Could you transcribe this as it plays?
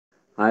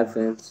Hi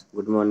friends,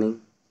 good morning.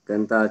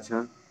 Kenta अच्छा?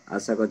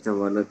 आशा कर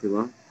भल थी।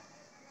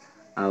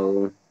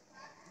 आउ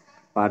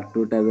पार्ट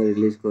 2 टा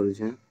रिलीज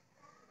करुचे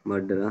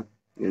बर्थडे रा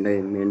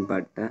मेन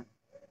पार्टा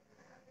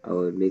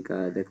और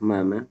बिका देखमा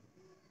आमे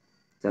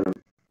चलो।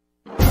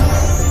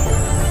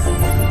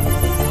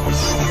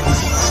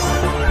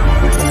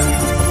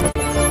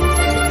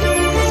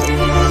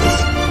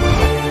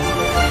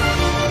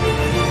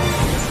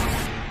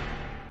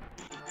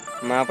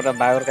 माँ पूरा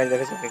बागर का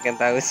देखे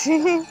केंता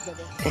होछि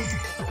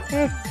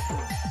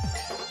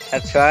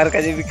छुआर का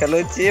भी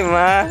कलोची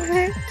माँ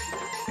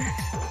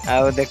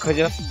आओ देखो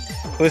जो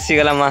खुशी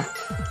गला माँ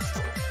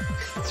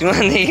चुमा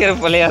नहीं कर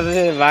पले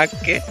आते भाग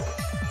के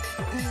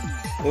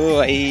ओ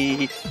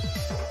भाई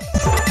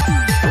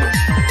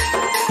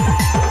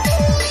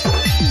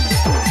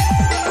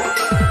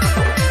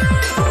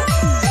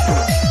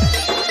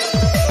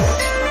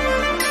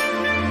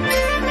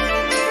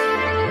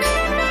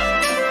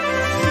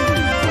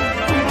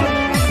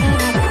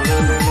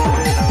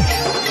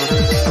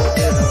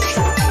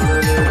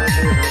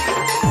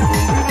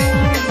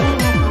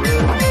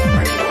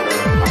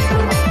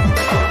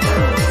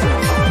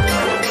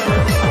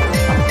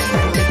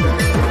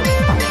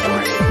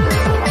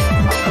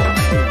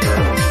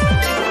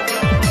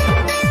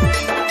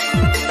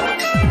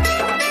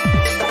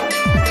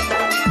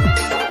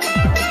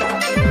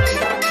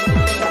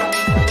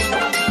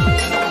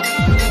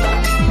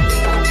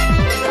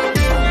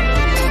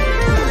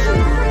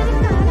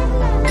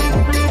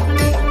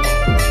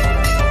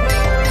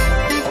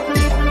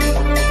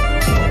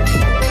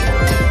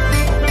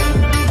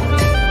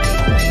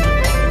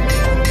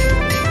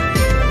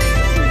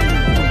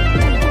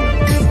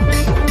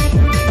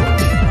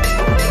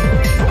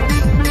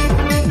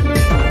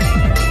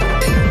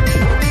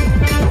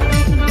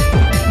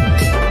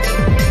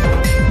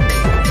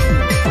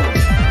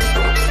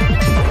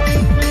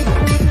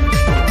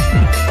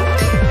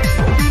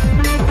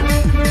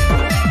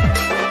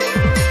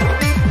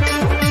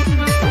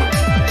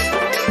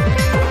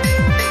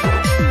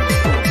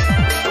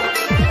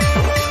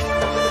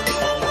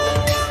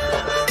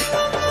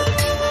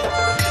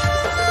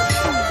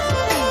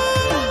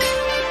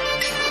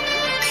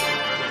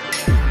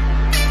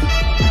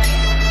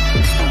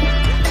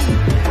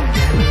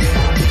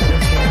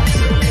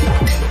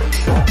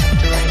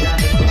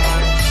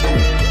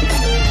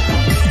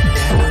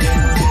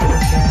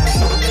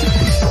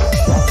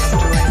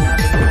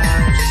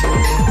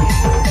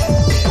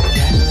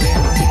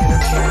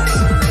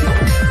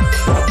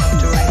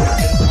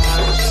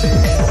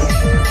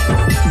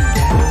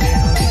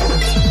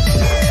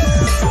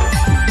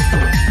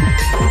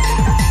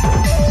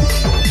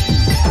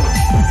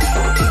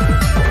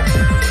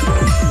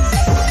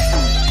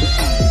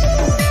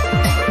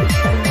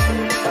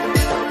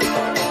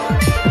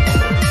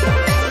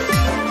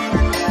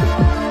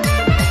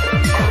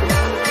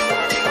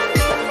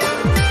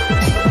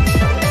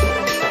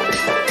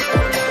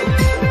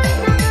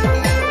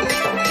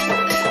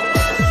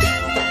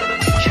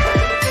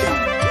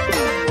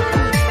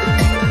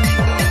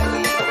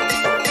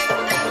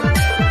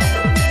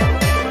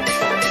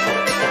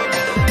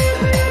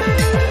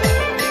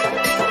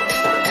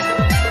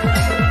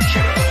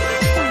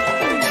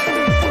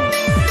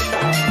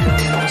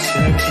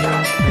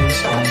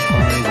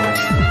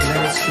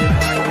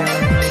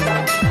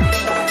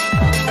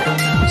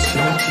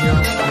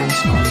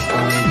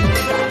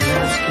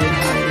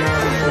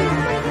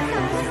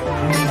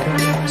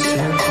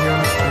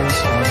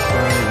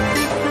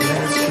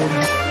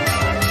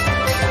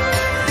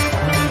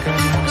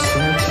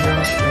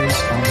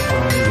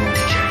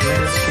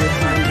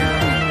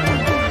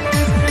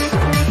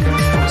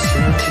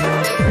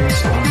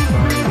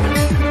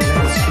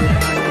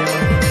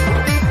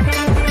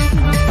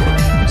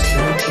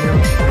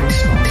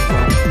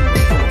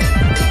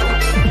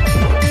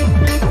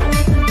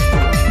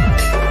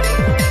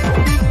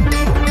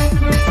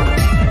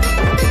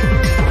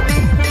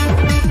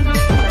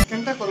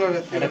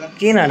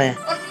किन आने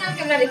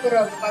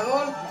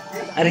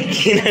अरे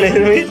किन आने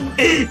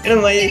अरे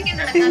भाई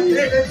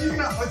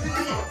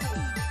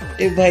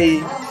ए भाई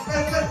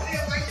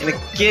अरे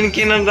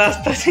किन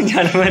रास्ता से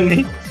जानवर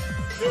नहीं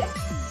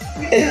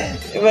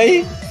ए भाई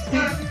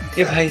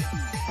ए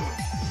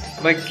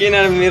भाई किन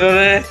आने मिरर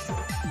है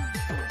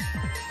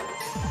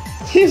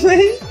ए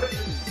भाई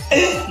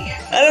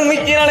अरे मैं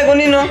किन आने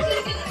कोनी नो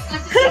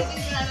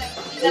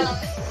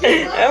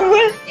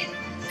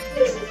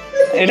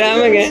एटा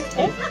हमें के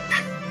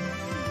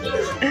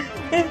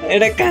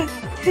एटा का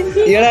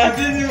येड़ा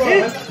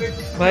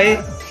भाई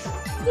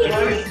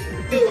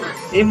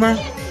ए मां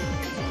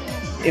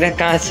एटा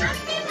कांच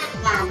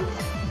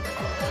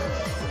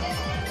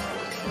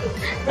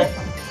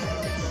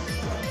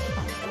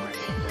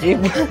ए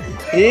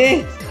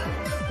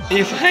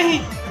भाई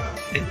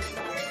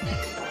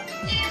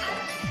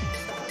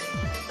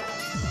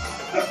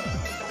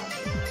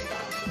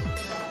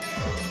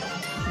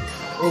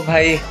ओ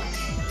भाई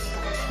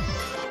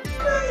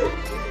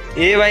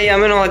ए भाई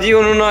हमें नजी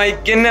उनु न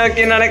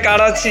केने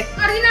काड़ अछि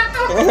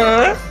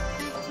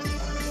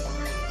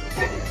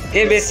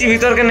ए बेसी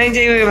भीतर के नहीं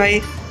जाइए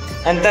भाई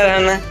अंतर है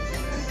ना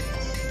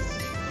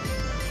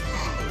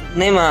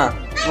नहीं माँ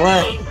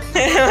वह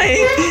भाई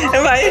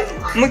भाई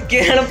मैं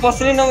केहन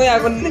पसली ना मैं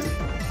आगे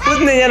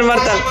कुछ नहीं जान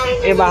मारता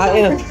ये बाहर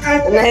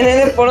नहीं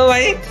नहीं पड़ो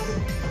भाई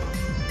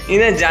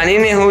इन्हें जानी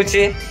नहीं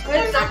होचे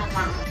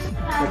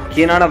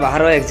केनाडा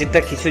बाहर एग्जिट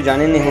तक किछु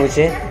जानी नहीं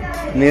होचे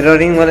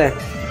मिररिंग बोले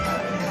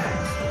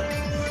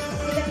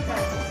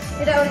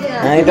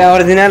हाँ इटा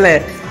ओरिजिनल है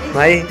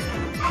भाई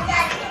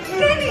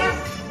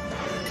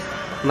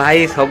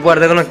भाई सब बार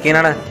देखो ना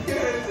केनाडा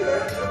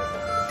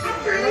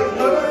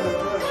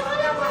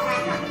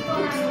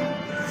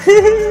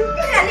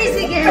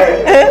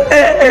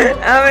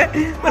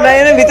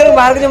नहीं ना भीतर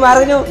बाहर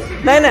के जाओ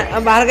नहीं ना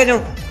बाहर के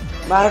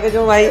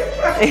जाओ भाई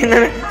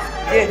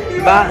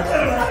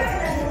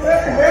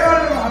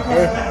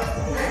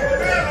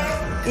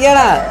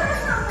यारा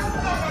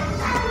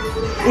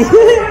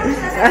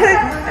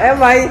ए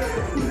भाई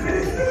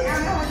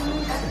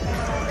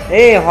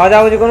ए हो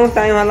जाओ जी कोनो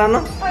टाइम हला ना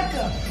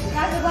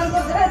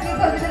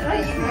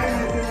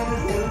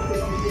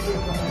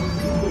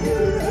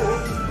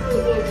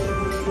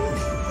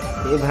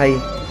ए भाई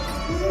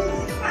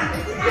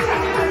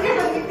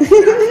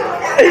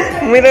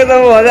मेरे तो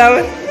हो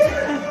जावे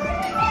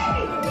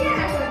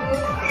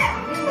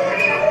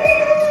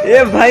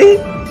ए भाई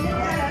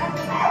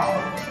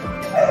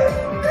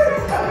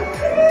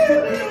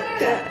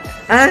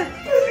हाँ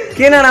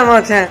क्या नाम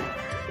अच्छा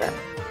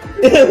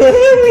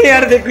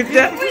यार देख कुछ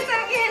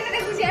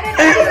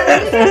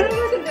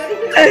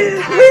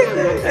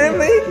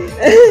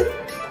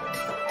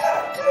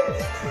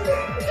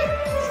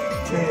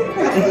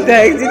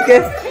एग्जिट के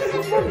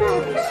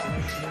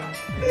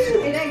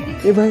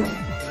ये भाई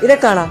इधर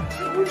काला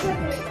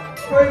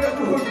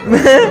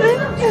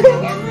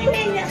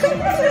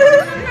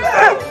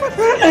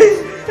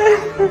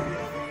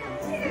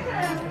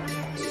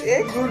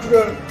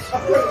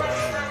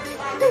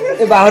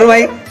बाहर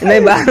भाई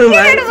नहीं बाहर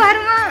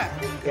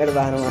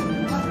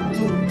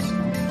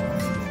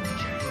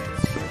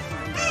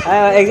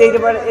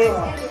एग्जिट पर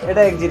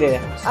एटा एग्जिट है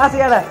आस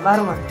यार बाहर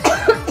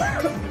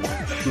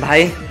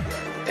भाई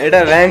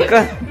एटा बैंक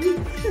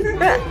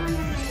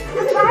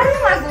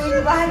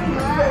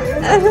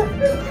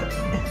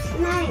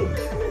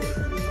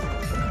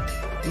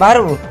बाहर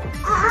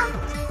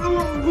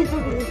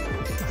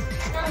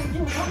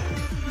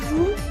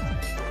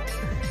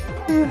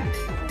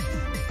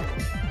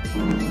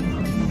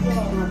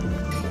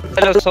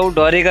चलो सब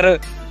डरी कर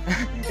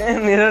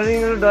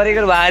मिररिंग डरी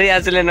कर बाहर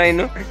आसले न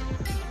इनु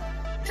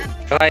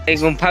तो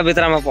गुंफा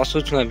भीतर हम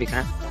पशु छु अभी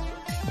का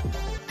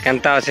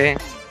केनता আছে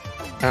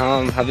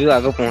हां भाभी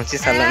आगे पहुंची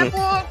सालानी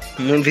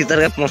मुन भीतर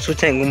के पशु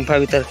छै गुंफा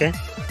भीतर के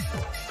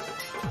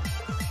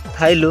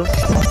खाइलो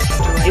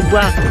ए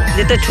बुआ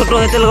जेते छोटो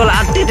हेतल गल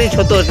आते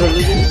छोटो हेतल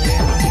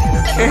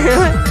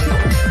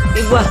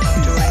ए बुआ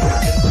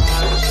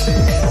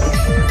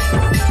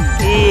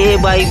ए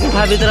भाई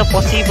गुफा भीतर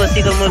पसी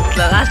कर मोर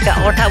लास्ट का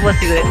ओठा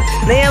बसी गए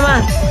नहीं अमा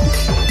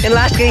ए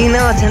लास्ट के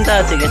हिना छंता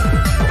अछि के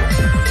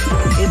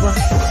ए बा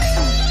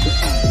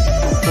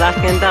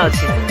लास्ट केनता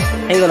अछि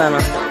हे गला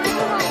ना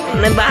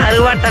नहीं बाहर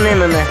वाटा नहीं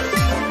ना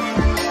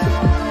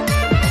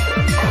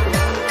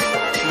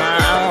मा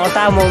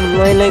ओटा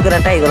मोई लई कर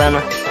टाई गला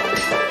ना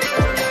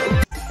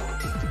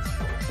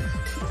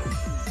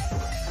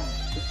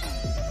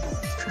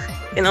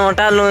इन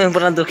ओटा लो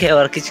पूरा दुखे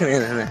और किछ नहीं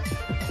ना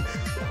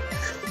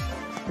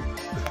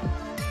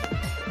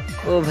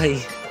ओ भाई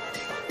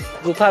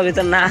गुफा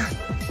भीतर ना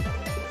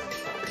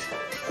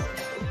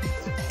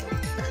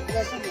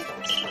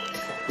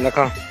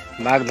देखो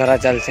बाघ धरा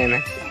चल से ना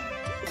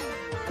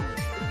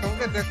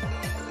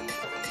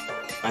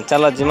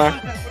चलो जिमा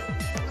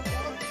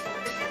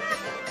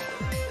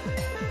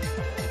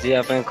जी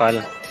अपने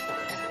कॉल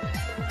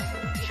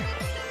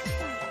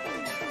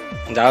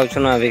जाओ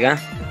छुना अभी का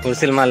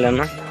कुर्सी मार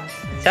लेना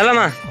चलो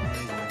माँ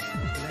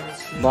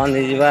बंद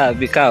ही जीवा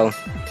बिकाओ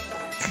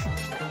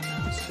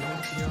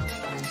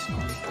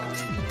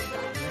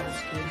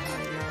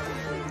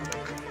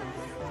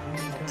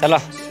चलो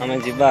हमें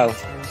जीवा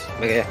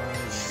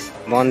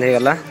बंद हो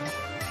गला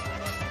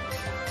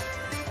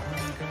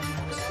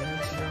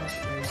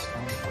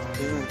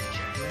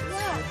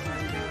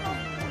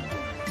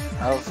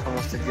आओ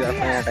समस्त जीवा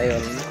पे हटाई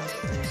गल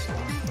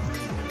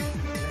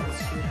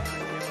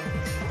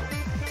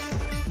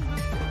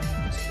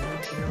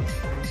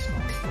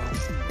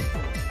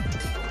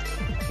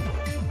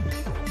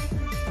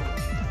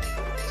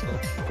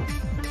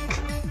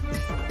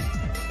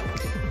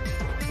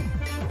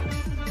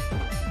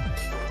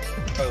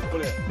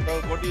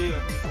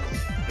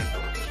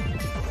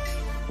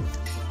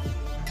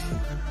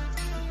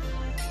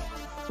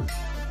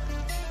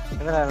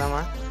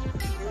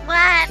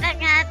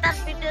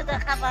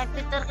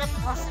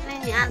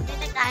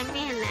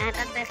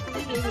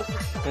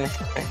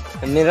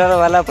मिरर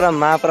वाला पूरा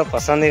माँ पूरा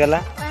पसंद गला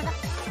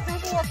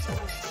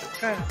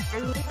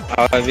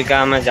और अभी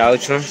का मैं जाऊ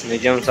छु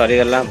म्यूजियम सरी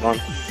गला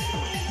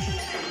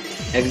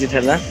बंद एग्जिट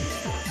है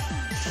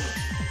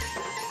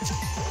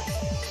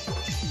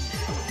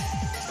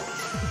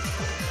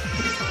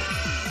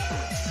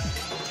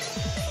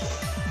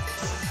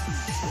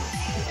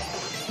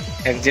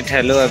एग्जिट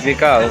हेलो अभी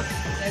का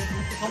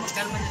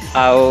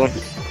आओ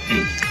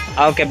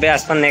आओ केबे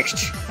आसपा नेक्स्ट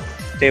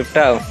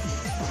ट्रिपटा आओ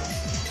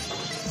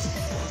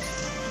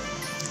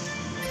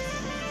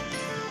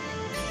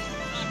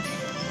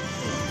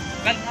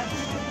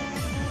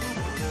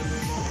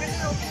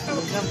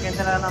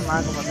केंद्र वाला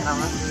माँ को बता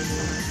माँ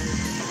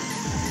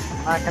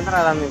केंद्र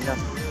वाला म्यूजियम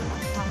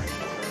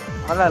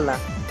होला ला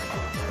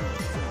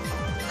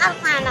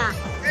Alfana.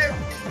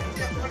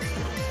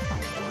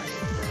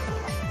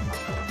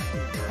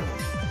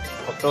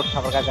 फोटो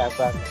उठा का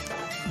जाता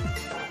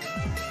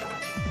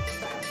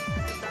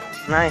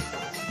नहीं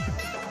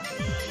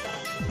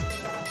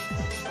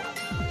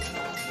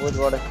बहुत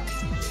बड़ा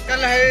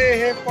चल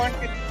है पॉइंट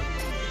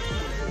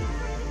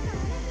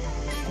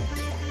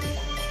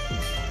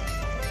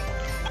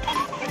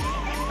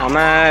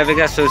हमें अभी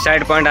का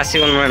सुसाइड पॉइंट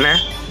आसी मैंने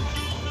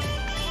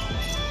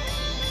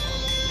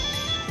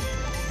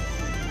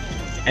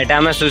एटा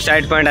हमें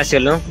सुसाइड पॉइंट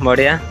आसिलु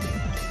बढ़िया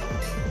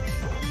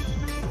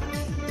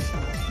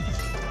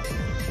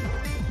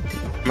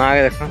माँ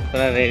के देखो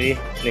पूरा रेडी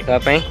देखा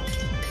पाई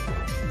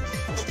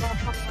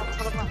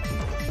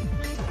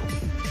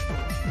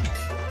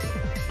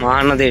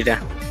महानदी एटा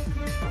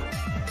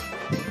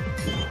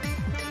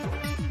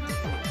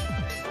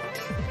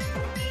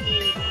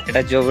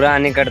एटा जोबरा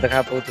आनी कट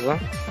देखा पाउथबो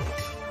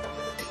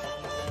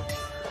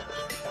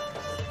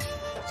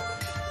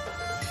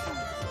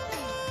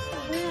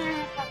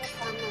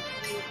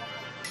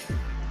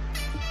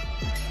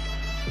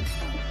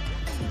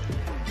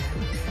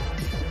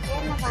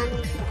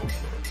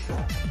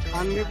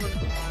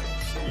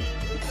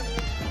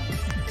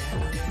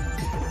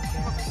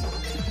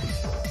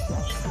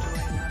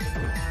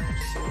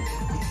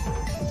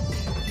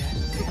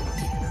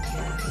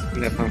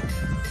देखो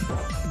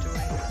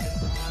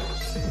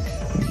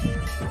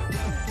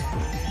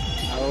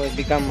आओ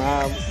एबिका माँ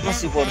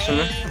मसी पड़सु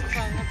ना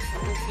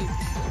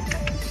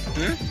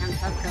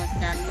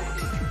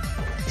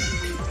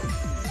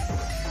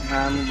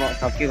हाँ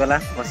थकी गला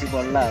मसी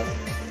पड़ला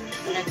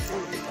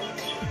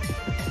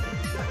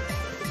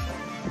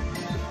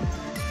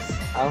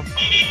आओ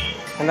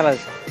केंदा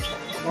लागछ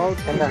बहुत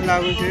खुश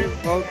लागु छे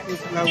बहुत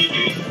खुश लागु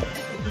छे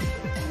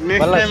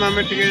नेक्स्ट टाइम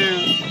हमें टिके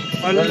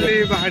अलली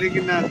बाहरी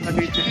की ना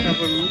साडी चेष्टा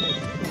करू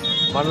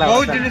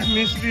बहुत जिनिस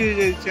मिस भी हो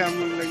जाय छे हम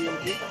लगे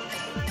कि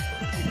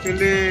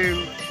एक्चुअली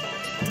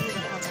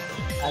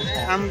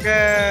हमके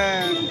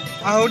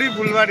आहुरी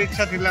बुलवार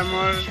इच्छा थिला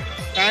more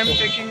time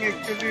taking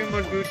actually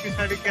more duty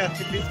साडी के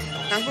आसिली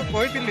तांको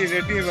कहितली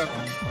रेडी हेबा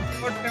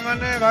बट से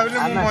माने भाबिले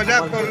मु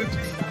मजाक करू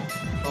छी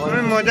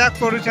मैं मजाक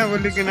करू छ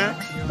बोली कि ना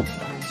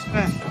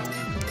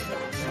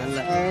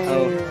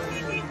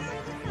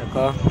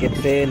देखो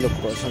केते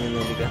लोक सन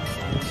नदीका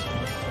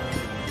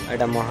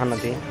एटा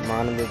महानदी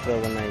ऊपर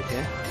बनाई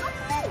छे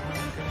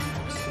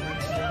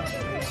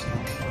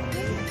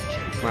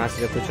मास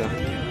देखुछ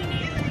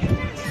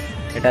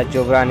एटा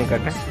जोबरा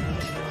निकट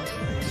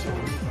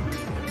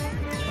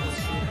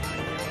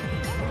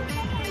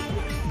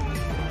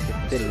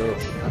केते लोग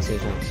आसे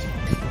छन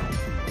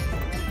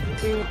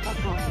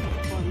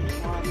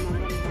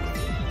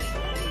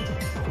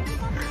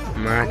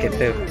माँ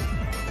केते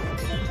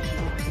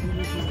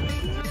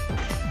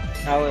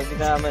आओ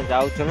एबिका हमें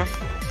जाउछु ना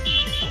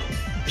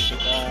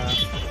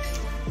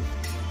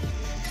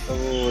तो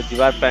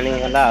जीवात प्लानिंग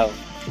होला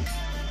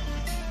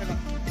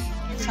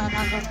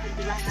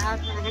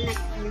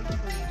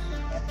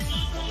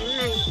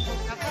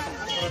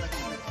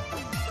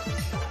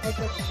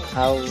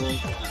आओ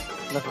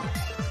देखो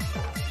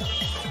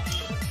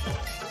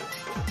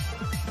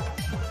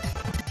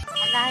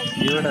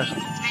योड़ा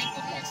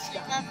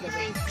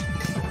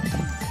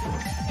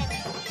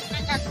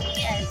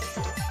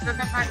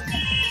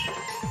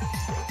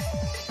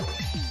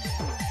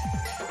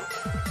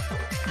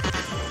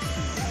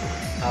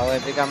आओ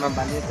एबिका में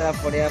बालियात्रा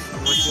पड़िया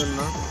पहुंचू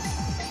न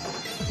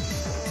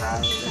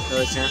तो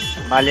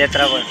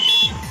बालियात्रा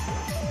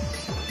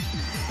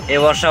ए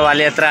वर्ष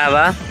बालियात्रा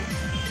हवा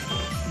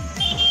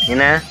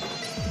इना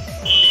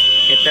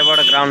केते बड़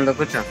ग्राउंड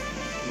देखुछ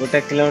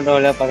 1 किलोमीटर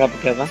वाला पागा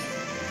पकेबा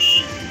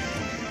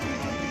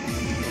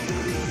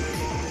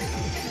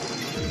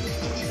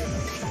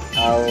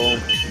आओ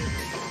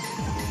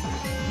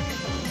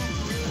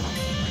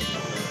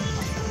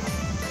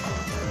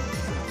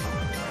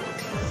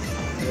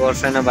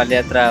वर्ष न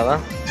बालियात्रा हवा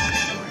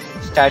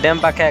स्टेडियम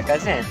पाखे एका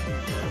से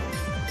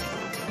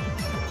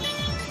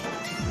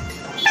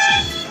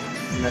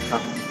देखो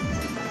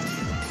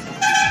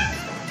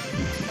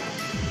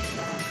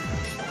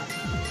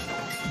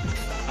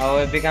आओ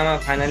एबिका में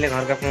फाइनली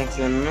घर का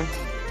पहुंचन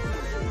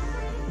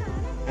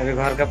अभी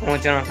घर का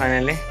पहुंचन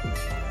फाइनली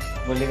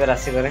बुली कर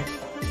आसी करे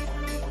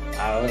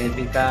आओ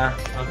एबिका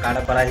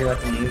कार्ड करा जीवा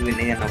तो मुझे भी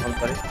नहीं नफल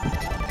करे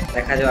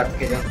देखा जो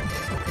आके जो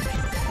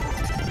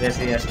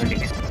जैसे यस में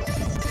लिखे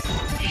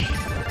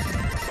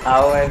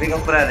आओ एबिका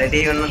पूरा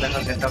रेडी होनो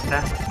देखो सेटअप था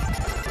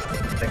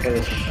देखे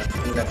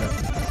देखो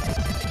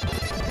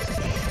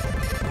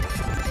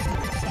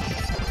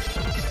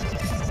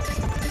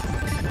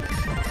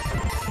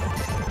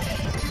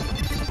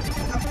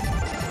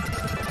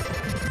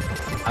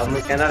अब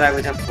मैं केना लागू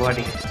छ बुआ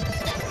टी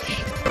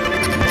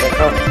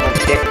देखो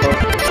केक को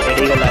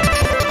रेडी गला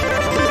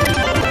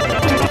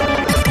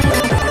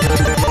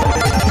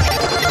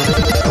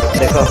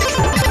देखो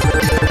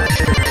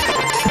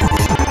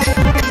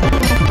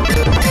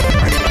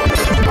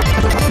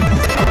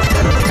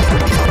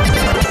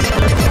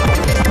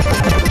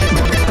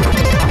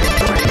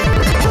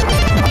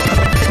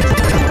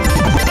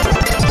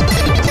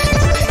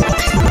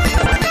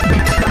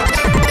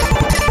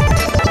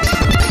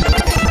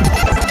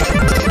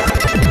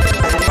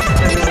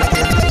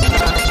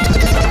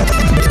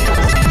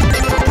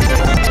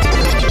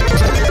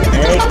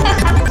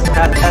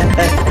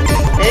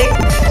एक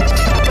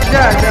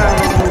जा जा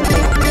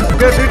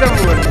जो दुईटा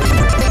mobile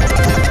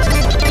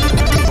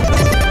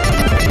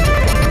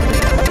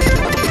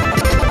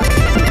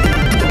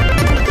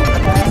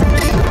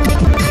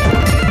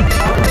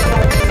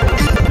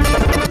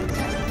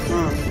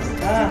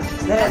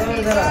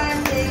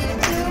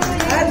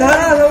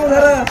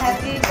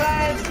Happy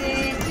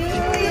birthday to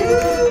you.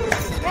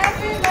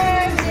 Happy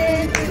birthday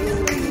to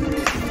you.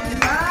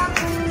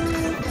 Babu.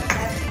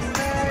 Happy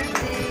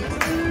birthday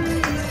to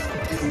you.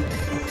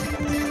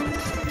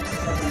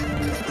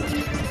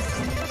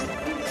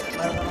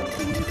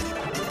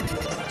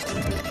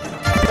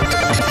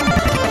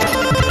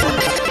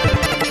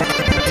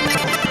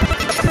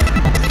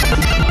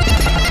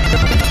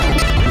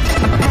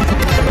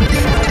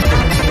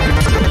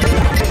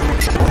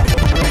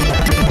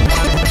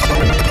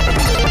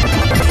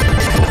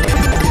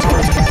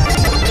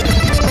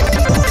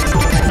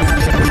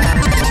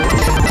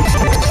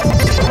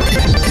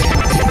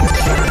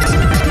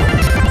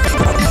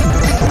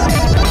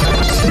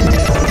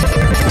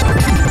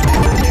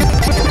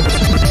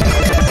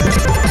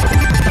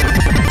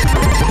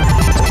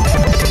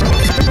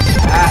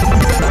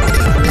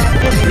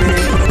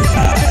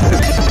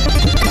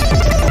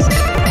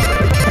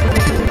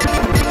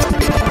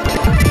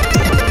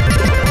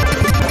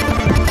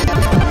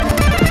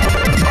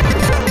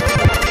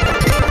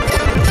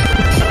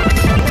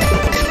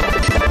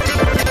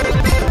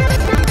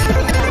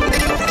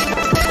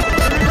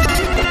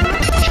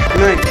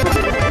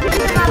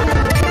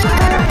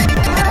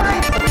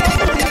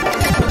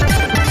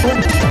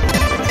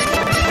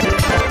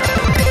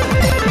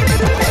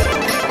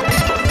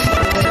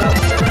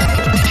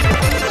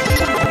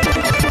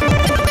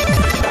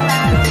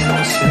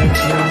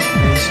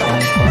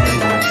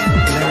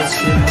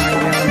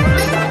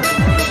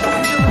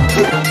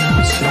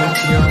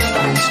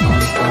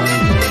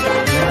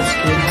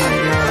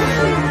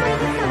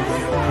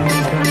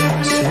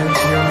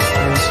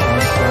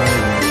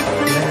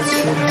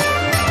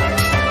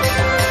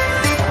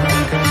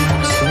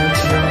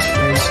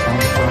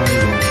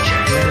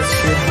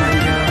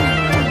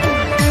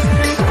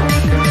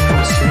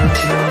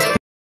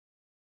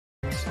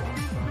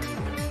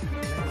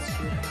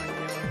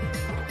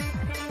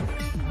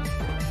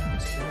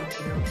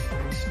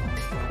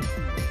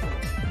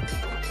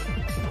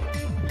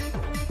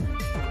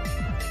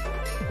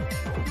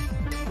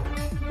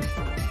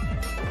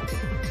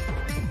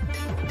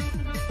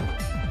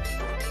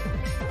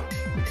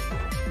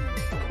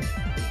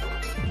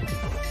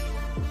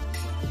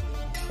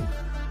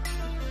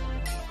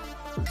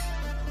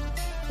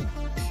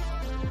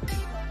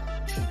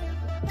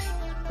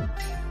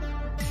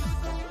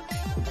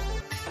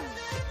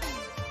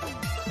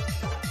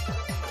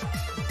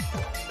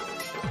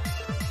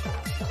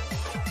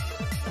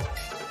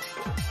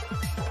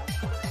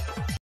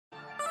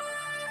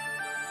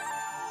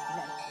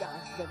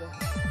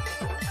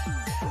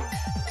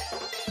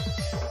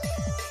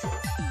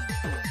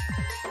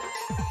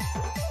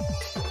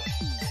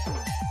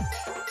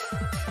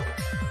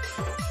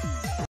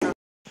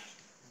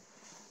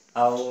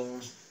 आउ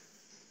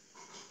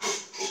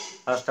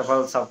फर्स्ट ऑफ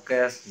ऑल सबके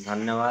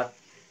धन्यवाद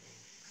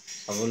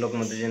सब लोग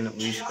मत जेन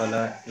विश कल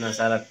इतना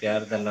सारा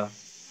प्यार देल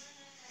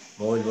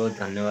बहुत बहुत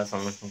धन्यवाद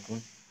समस्त को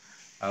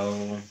आउ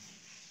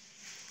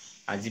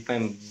आज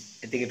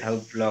ये था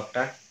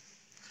ब्लॉगटा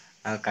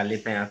आ काली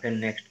फिर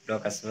नेक्स्ट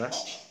ब्लॉग आसवा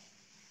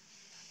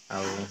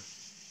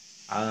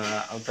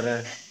आउ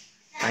थे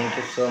thank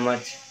you so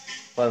much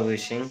for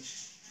wishing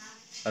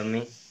for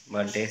me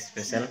birthday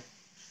special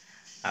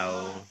आउ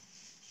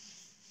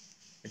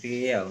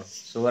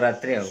शुभ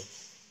रात्रि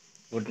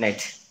गुड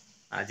नाइट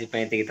आज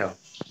था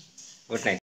गुड नाइट।